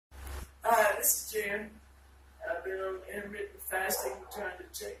this is Jan. I've been on intermittent fasting trying to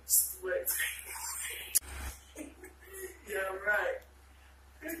change the weight. Yeah, right.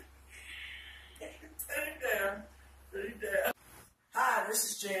 Put it down. Put it down. Hi, this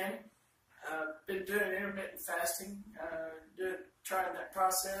is Jan. I've been doing intermittent fasting, trying that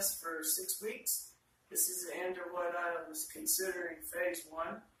process for 6 weeks. This is the end of what I was considering phase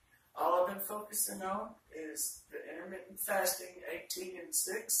 1. All I've been focusing on is the intermittent fasting, 18 and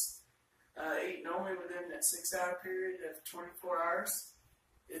 6, eating only within that 6-hour period of 24 hours.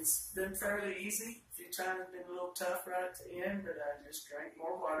 It's been fairly easy. A few times been a little tough right at the end, but I just drank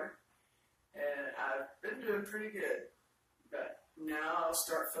more water. And I've been doing pretty good. But now I'll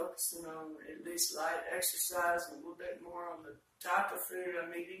start focusing on at least light exercise and a little bit more on the type of food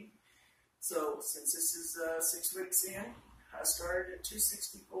I'm eating. So since this is 6 weeks in, I started at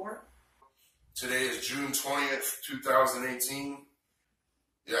 264. Today is June 20th, 2018.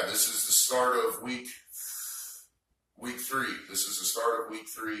 Yeah, this is the start of week 3. This is the start of week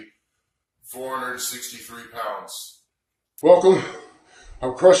 3. 463 pounds. Welcome.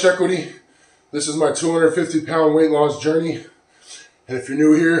 I'm CRUSHEQUITY. This is my 250-pound weight loss journey. And if you're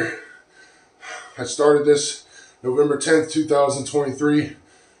new here, I started this November 10th, 2023.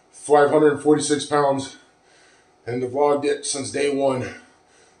 546 pounds. And the vlogged it since day 1.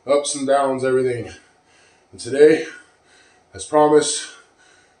 Ups and downs, everything. And today, as promised,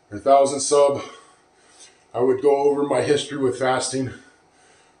 for 1,000 sub, I would go over my history with fasting.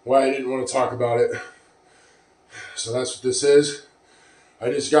 Why I didn't want to talk about it. So that's what this is.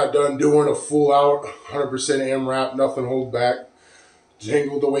 I just got done doing a full out, 100% AMRAP, nothing hold back.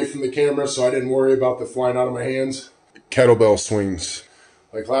 Jangled away from the camera so I didn't worry about the flying out of my hands. Kettlebell swings.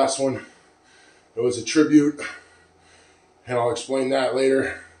 Like last one, it was a tribute, and I'll explain that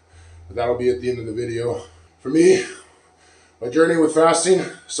later, but that'll be at the end of the video. For me, my journey with fasting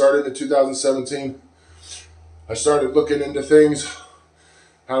started in 2017. I started looking into things,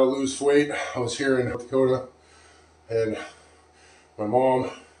 how to lose weight. I was here in North Dakota, and my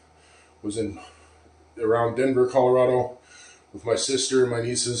mom was around Denver, Colorado, with my sister and my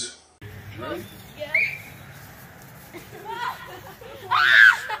nieces. Ready?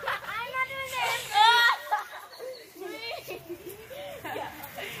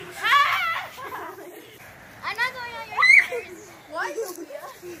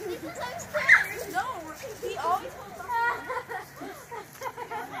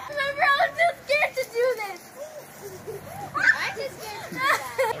 Remember, I was too scared to do this. I'm just scared to do that.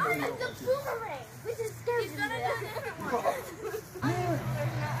 Oh, it's the boomerang. Which is scary. He's gonna do a different one.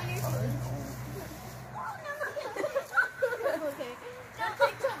 Okay. Now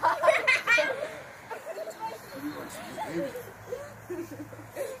TikTok.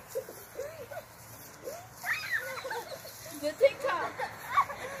 The TikTok.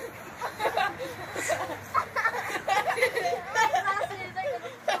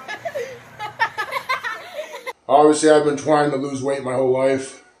 Obviously, I've been trying to lose weight my whole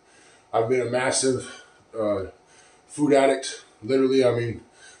life. I've been a massive food addict. Literally, I mean,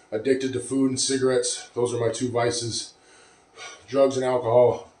 addicted to food and cigarettes. Those are my 2 vices. Drugs and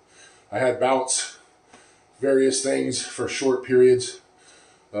alcohol. I had bouts, various things for short periods.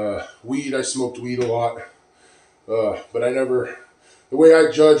 Weed, I smoked weed a lot. But I never, the way I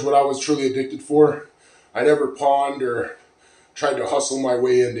judge what I was truly addicted for, I never pawned or tried to hustle my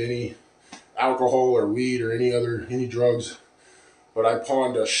way into any alcohol or weed or any drugs, but I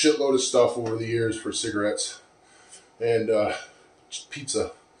pawned a shitload of stuff over the years for cigarettes and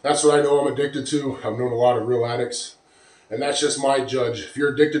pizza. That's what I know I'm addicted to. I've known a lot of real addicts, and that's just my judge. If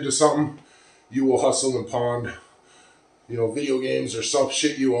you're addicted to something, you will hustle and pawn, you know, video games or some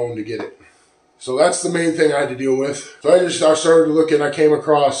shit you own to get it. So that's the main thing I had to deal with. So I started to look, and I came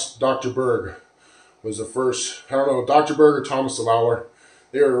across Dr. Berg. Was the first, I don't know, Dr. Berg or Thomas DeLauer.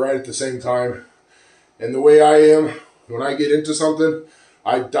 They were right at the same time. And the way I am, when I get into something,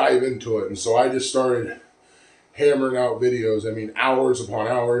 I dive into it. And so I just started hammering out videos. I mean, hours upon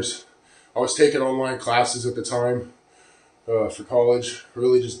hours. I was taking online classes at the time for college,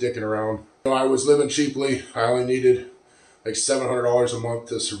 really just dicking around. You know, I was living cheaply. I only needed like $700 a month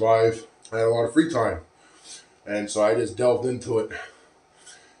to survive. I had a lot of free time. And so I just delved into it.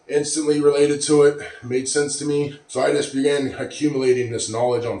 Instantly related to it, made sense to me. So I just began accumulating this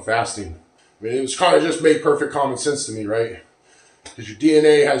knowledge on fasting. I mean, it was kind of just made perfect common sense to me, right? Because your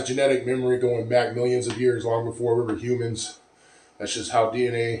DNA has genetic memory going back millions of years, long before we were humans. That's just how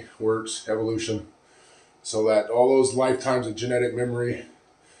DNA works, evolution. So that all those lifetimes of genetic memory,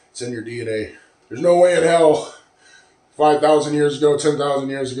 it's in your DNA. There's no way in hell 5,000 years ago, 10,000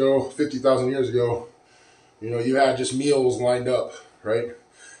 years ago, 50,000 years ago, you know, you had just meals lined up, right?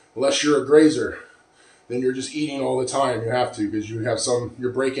 unless you're a grazer, then you're just eating all the time. You have to, because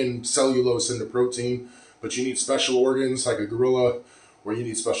you're breaking cellulose into protein, but you need special organs like a gorilla, or you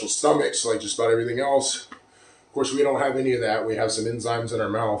need special stomachs like just about everything else. Of course, we don't have any of that. We have some enzymes in our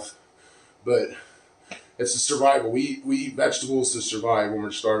mouth, but it's a survival. We eat vegetables to survive when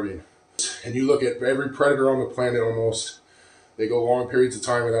we're starving. And you look at every predator on the planet almost, they go long periods of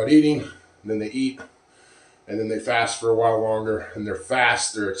time without eating, and then they eat, and then they fast for a while longer, and they're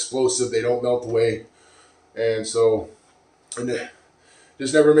fast, they're explosive, they don't melt away. And so, and it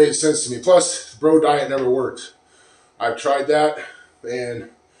just never made sense to me. Plus, bro diet never worked. I've tried that and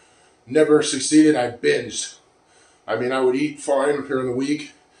never succeeded. I binged. I mean, I would eat fine during the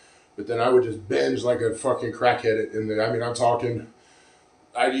week, but then I would just binge like a fucking crackhead. And I mean, I'm talking,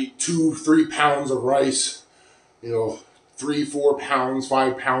 I'd eat 2-3 pounds of rice, you know, 3-4 pounds,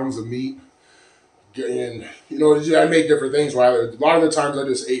 5 pounds of meat. And, you know, I make different things. A lot of the times I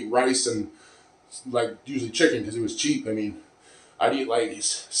just ate rice and, like, usually chicken because it was cheap. I mean, I'd eat like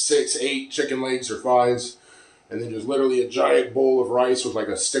 6-8 chicken legs or thighs, and then just literally a giant bowl of rice with like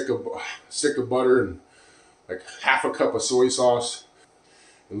a stick of butter and like half a cup of soy sauce.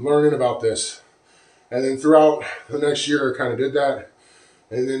 And learning about this. And then throughout the next year, I kind of did that.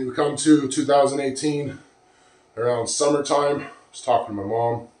 And then we come to 2018, around summertime, I was talking to my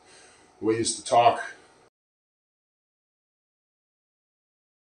mom. We used to talk.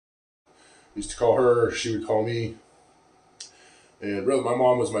 I used to call her, she would call me. And really, my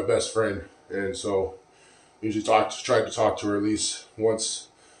mom was my best friend. And so I usually tried to talk to her at least once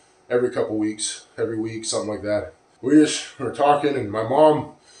every couple weeks, every week, something like that. We just were talking, and my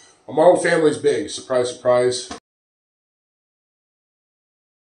whole family's big, surprise, surprise.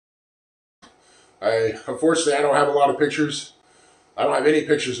 Unfortunately, I don't have a lot of pictures. I don't have any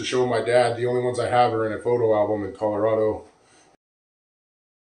pictures to show my dad. The only ones I have are in a photo album in Colorado,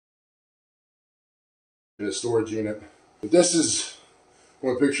 in a storage unit. But this is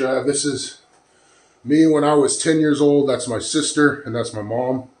one picture I have. This is me when I was 10 years old. That's my sister, and that's my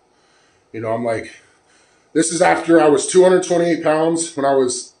mom. You know, I'm like, this is after I was 228 pounds when I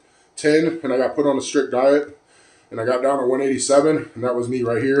was 10, and I got put on a strict diet, and I got down to 187, and that was me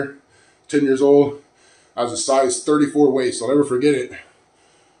right here, 10 years old. I was a size 34 waist. I'll never forget it,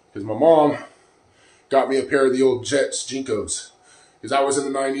 because my mom got me a pair of the old Jets Jinkos. Because I was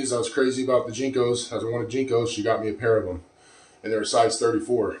in the 90s, I was crazy about the Jinkos. As I wanted Jinkos, she got me a pair of them, and they were size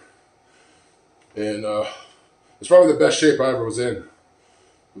 34. And it's probably the best shape I ever was in.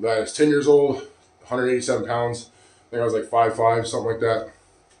 I was 10 years old, 187 pounds. I think I was like 5'5", something like that.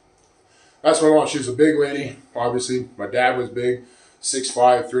 That's my mom. She was a big lady, obviously. My dad was big,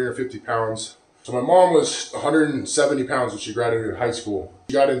 6'5", 350 pounds. So my mom was 170 pounds when she graduated high school.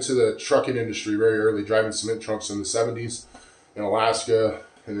 She got into the trucking industry very early, driving cement trucks in the 70s in Alaska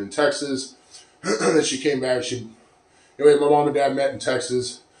and in Texas. And then she came back. Anyway, my mom and dad met in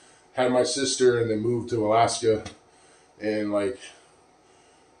Texas, had my sister, and then moved to Alaska. And like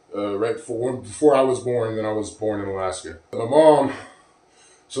right before I was born, then I was born in Alaska. My mom,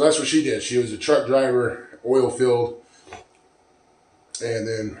 so that's what she did. She was a truck driver, oil field, and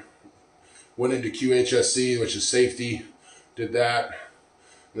then went into QHSC, which is safety, did that.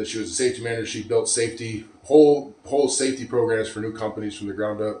 And then she was a safety manager. She built whole safety programs for new companies from the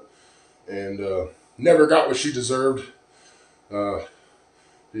ground up, and never got what she deserved.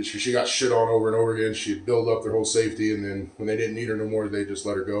 She got shit on over and over again. She'd build up their whole safety, and then when they didn't need her no more, they just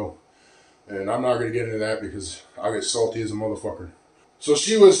let her go. And I'm not going to get into that because I get salty as a motherfucker. So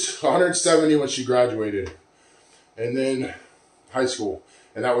she was 170 when she graduated, and then high school.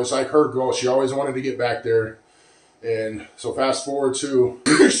 And that was like her goal. She always wanted to get back there. And so fast forward to,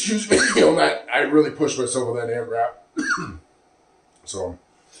 excuse me, on that, I really pushed myself on that AMRAP. So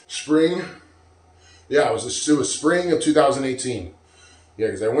spring, yeah, it was spring of 2018. Yeah,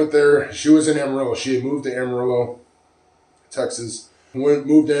 because I went there. She was in Amarillo. She had moved to Amarillo, Texas.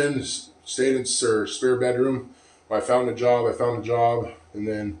 Moved in, stayed in her spare bedroom. I found a job, and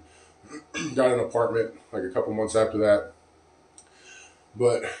then got an apartment like a couple months after that.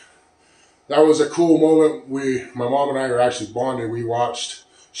 But that was a cool moment. My mom and I are actually bonded. We watched,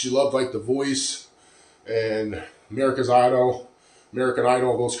 she loved like The Voice and American Idol,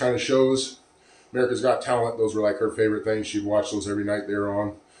 those kind of shows. America's Got Talent, those were like her favorite things. She'd watch those every night they were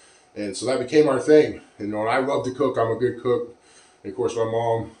on. And so that became our thing. You know, and I love to cook. I'm a good cook. And of course my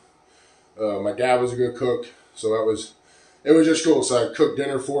mom, my dad was a good cook. So it was just cool. So I'd cook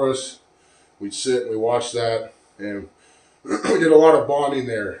dinner for us. We'd sit and we watched that. And we did a lot of bonding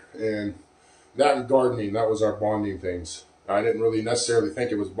there. And that and gardening, that was our bonding things. I didn't really necessarily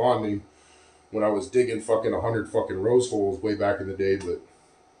think it was bonding when I was digging fucking 100 fucking rose holes way back in the day, but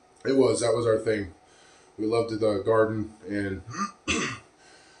That was our thing. We loved the garden, and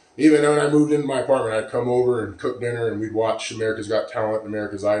even when I moved into my apartment, I'd come over and cook dinner, and we'd watch America's Got Talent,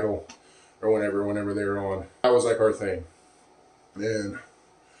 America's Idol, or whenever they were on. That was like our thing. And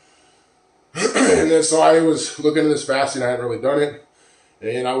and then so I was looking at this fasting. I hadn't really done it,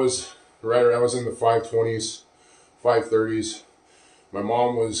 and I was in the 520s, 530s. My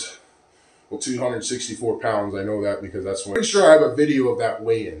mom was 264 pounds. I know that because that's when. Pretty sure I have a video of that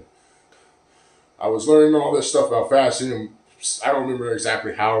weigh-in. I was learning all this stuff about fasting, and I don't remember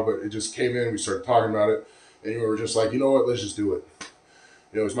exactly how, but it just came in. We started talking about it, and we were just like, you know what? Let's just do it.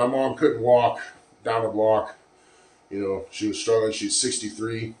 It was my mom couldn't walk down the block. You know, she was struggling. She's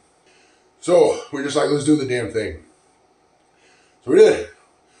 63. So we're just like, let's do the damn thing. So we did.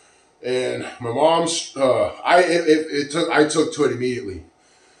 And my mom's, I took to it immediately.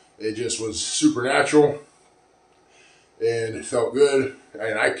 It just was supernatural, and it felt good.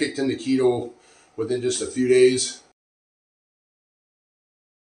 And I kicked into keto within just a few days.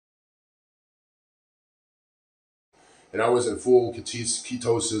 And I was in full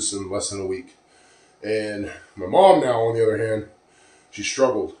ketosis in less than a week. And my mom now, on the other hand, she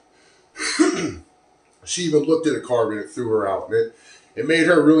struggled. She even looked at a carb and it threw her out. It made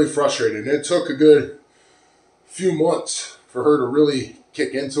her really frustrated. And it took a good few months for her to really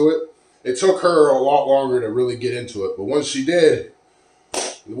kick into it. It took her a lot longer to really get into it. But once she did,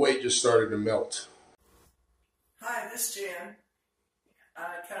 the weight just started to melt. Hi, this is Jan.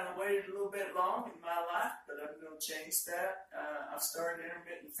 I kind of waited a little bit long in my life, but I'm going to change that. I've started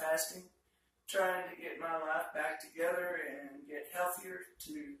intermittent fasting, trying to get my life back together and get healthier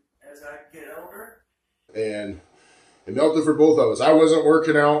as I get older. And it melted for both of us. I wasn't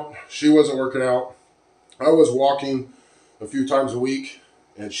working out. She wasn't working out. I was walking a few times a week,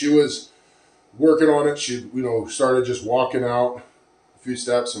 and she was working on it. She, started just walking out a few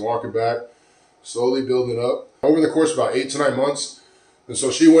steps and walking back, slowly building it up. Over the course of about 8 to 9 months, and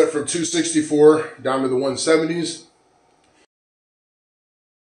so she went from 264 down to the 170s.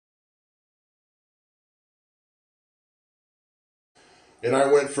 And I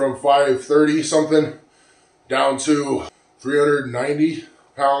went from 530 something down to 390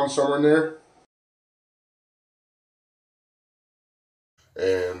 pounds, somewhere in there.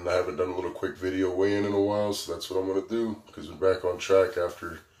 And I haven't done a little quick video weigh-in a while, so that's what I'm going to do, because we're back on track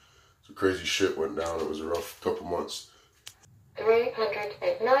after some crazy shit went down. It was a rough couple months.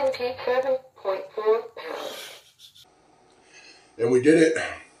 397.4 pounds. And we did it.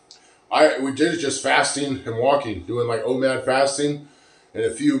 We did it just fasting and walking, doing like OMAD fasting. And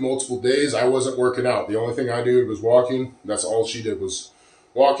a few multiple days, I wasn't working out. The only thing I did was walking. That's all she did was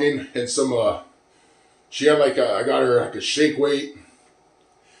walking. And some, she had I got her like a shake weight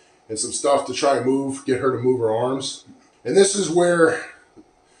and some stuff to try and get her to move her arms. And this is where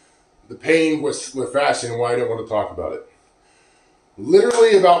the pain with fasting and why I didn't want to talk about it.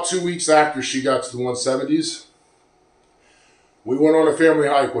 Literally about 2 weeks after she got to the 170s, we went on a family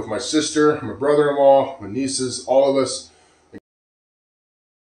hike with my sister, my brother-in-law, my nieces, all of us.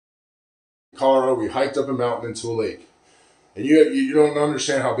 Colorado, we hiked up a mountain into a lake. And you don't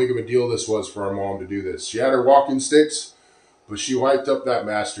understand how big of a deal this was for our mom to do this. She had her walking sticks, but she hiked up that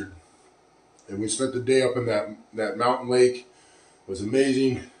bastard. And we spent the day up in that mountain lake. It was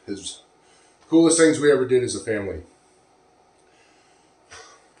amazing. It was the coolest things we ever did as a family.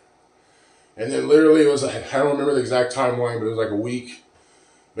 And then literally it was, I don't remember the exact timeline, but it was like a week,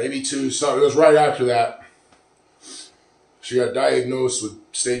 maybe 2. So it was right after that. She got diagnosed with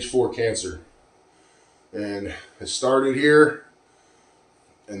stage 4 cancer. And it started here.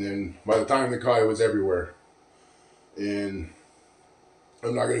 And then by the time they caught it, was everywhere. And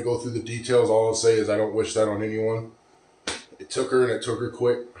I'm not going to go through the details. All I'll say is I don't wish that on anyone. It took her, and it took her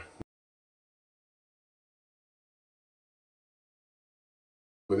quick.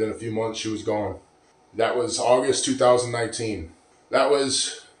 Within a few months, she was gone. That was August 2019. That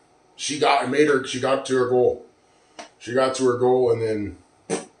was, she got to her goal. She got to her goal, and then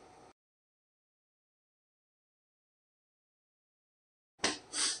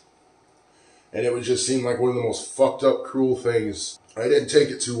it would just seem like one of the most fucked up, cruel things. I didn't take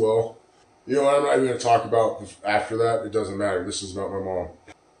it too well. You know what, I'm not even going to talk about after that. It doesn't matter. This is about my mom.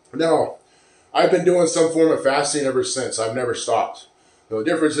 Now, I've been doing some form of fasting ever since. I've never stopped. The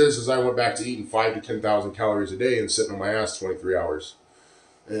difference is I went back to eating 5,000 to 10,000 calories a day and sitting on my ass 23 hours.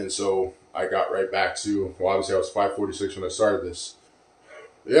 And so I got right back to, well, obviously I was 546 when I started this.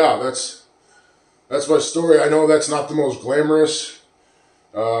 Yeah, that's my story. I know that's not the most glamorous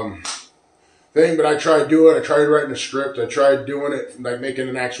thing, but I tried doing it. I tried writing a script. I tried doing it, like making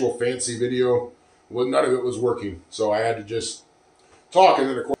an actual fancy video. Well, none of it was working. So I had to just talk, and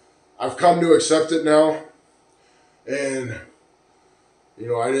then of course, I've come to accept it now. And, you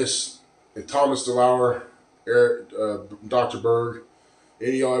know, Thomas DeLauer, Eric, Dr. Berg,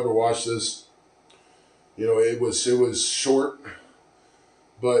 any of y'all ever watched this? You know, it was short,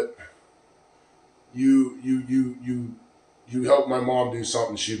 but you helped my mom do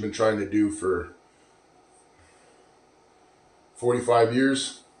something she'd been trying to do for 45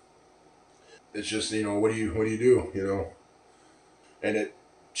 years. It's just, you know, what do you do, you know? And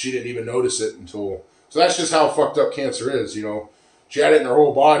she didn't even notice it until, so that's just how fucked up cancer is, you know? She had it in her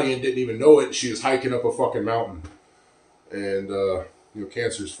whole body and didn't even know it. She was hiking up a fucking mountain. And, you know,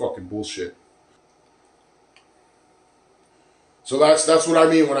 cancer is fucking bullshit. So that's what I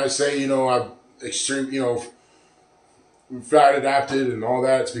mean when I say, you know, I'm extreme, you know, fat adapted and all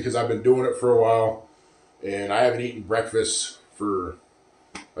that. It's because I've been doing it for a while. And I haven't eaten breakfast for,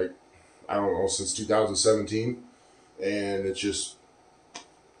 like, I don't know, since 2017. And it's just,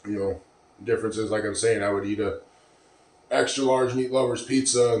 you know, the difference is, like I'm saying, I would eat a extra large meat lovers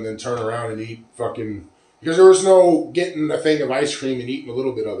pizza and then turn around and eat fucking, because there was no getting a thing of ice cream and eating a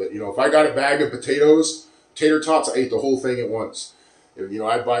little bit of it. You know, if I got a bag of potatoes, tater tots, I ate the whole thing at once. If, you know,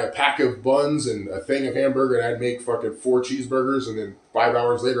 I'd buy a pack of buns and a thing of hamburger and I'd make fucking 4 cheeseburgers, and then 5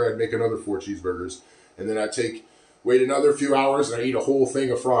 hours later I'd make another 4 cheeseburgers. And then I'd wait another few hours and I'd eat a whole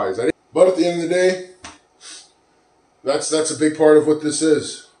thing of fries. But at the end of the day, that's a big part of what this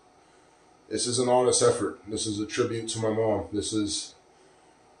is. This is an honest effort. This is a tribute to my mom.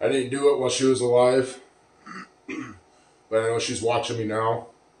 I didn't do it while she was alive, but I know she's watching me now.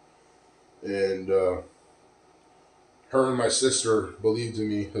 And her and my sister believed in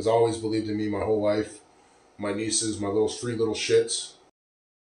me, has always believed in me my whole life. My nieces, my 3 little shits.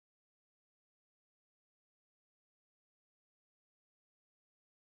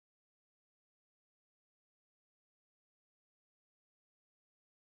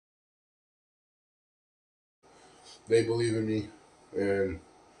 They believe in me, and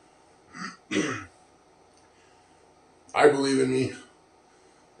I believe in me,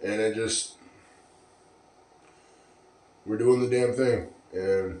 and we're doing the damn thing,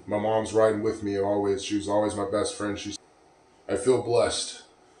 and my mom's riding with me always. She was always my best friend. I feel blessed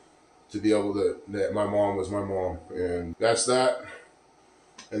to be able that my mom was my mom, and that's that.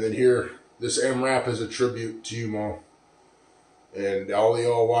 And then here, this M-Rap is a tribute to you, Mom, and all of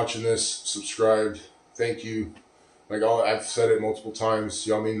y'all watching this, subscribed, thank you. Like, I've said it multiple times,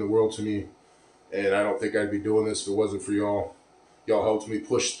 y'all mean the world to me, and I don't think I'd be doing this if it wasn't for y'all. Y'all helped me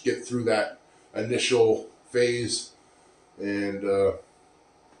get through that initial phase, and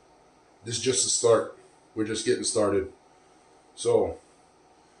this is just the start. We're just getting started. So,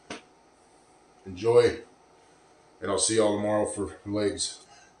 enjoy, and I'll see y'all tomorrow for legs.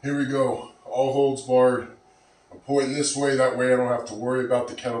 Here we go, all holds barred. I'm pointing this way, that way I don't have to worry about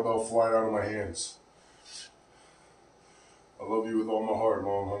the kettlebell flying out of my hands. I love you with all my heart,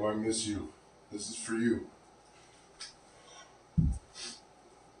 Mom. I miss you. This is for you.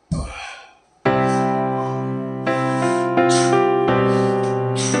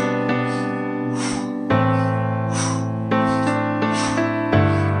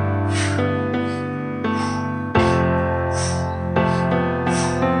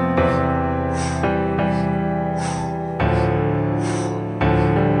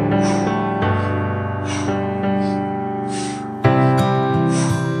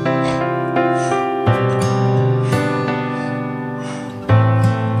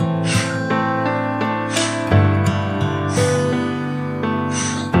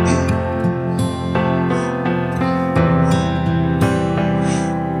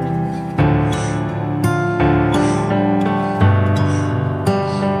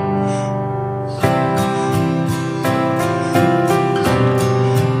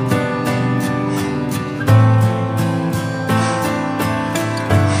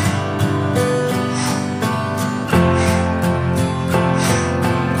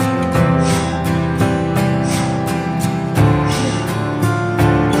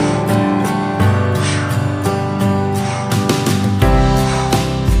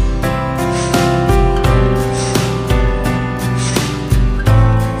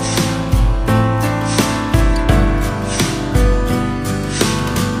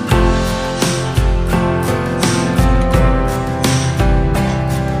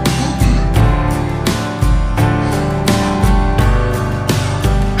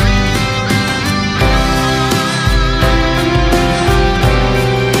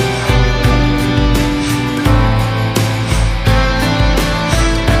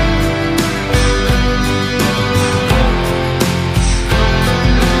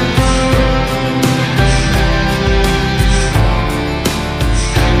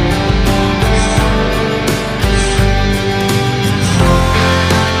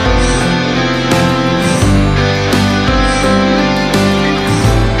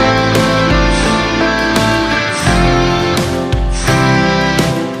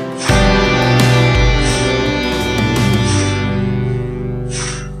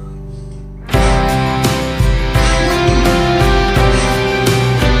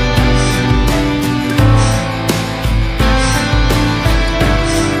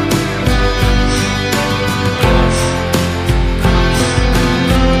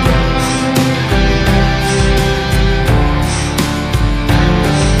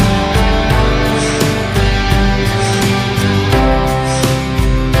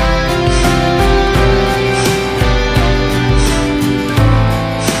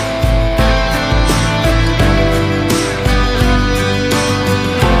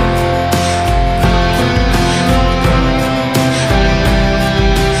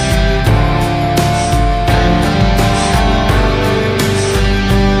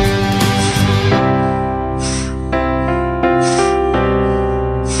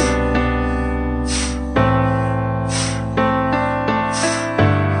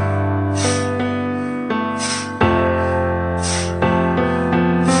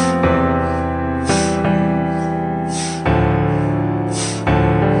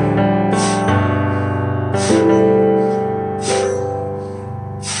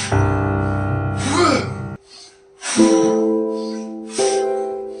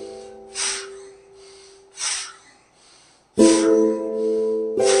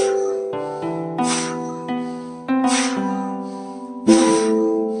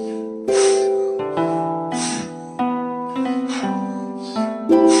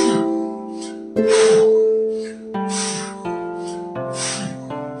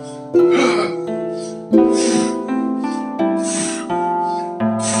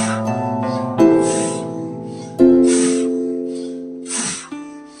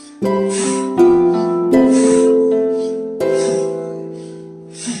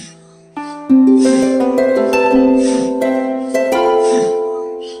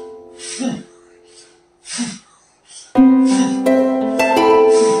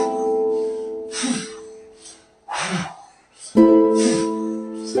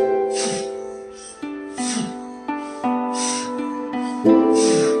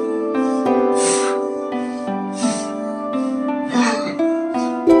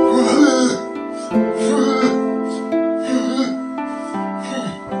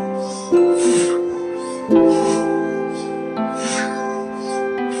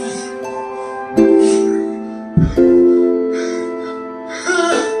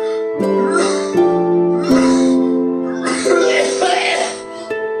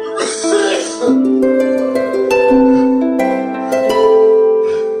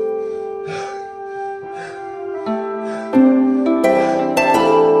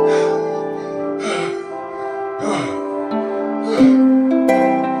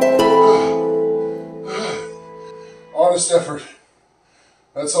 Honest effort.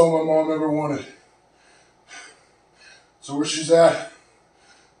 That's all my mom ever wanted. So where she's at,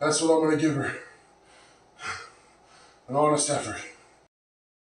 that's what I'm going to give her. An honest effort.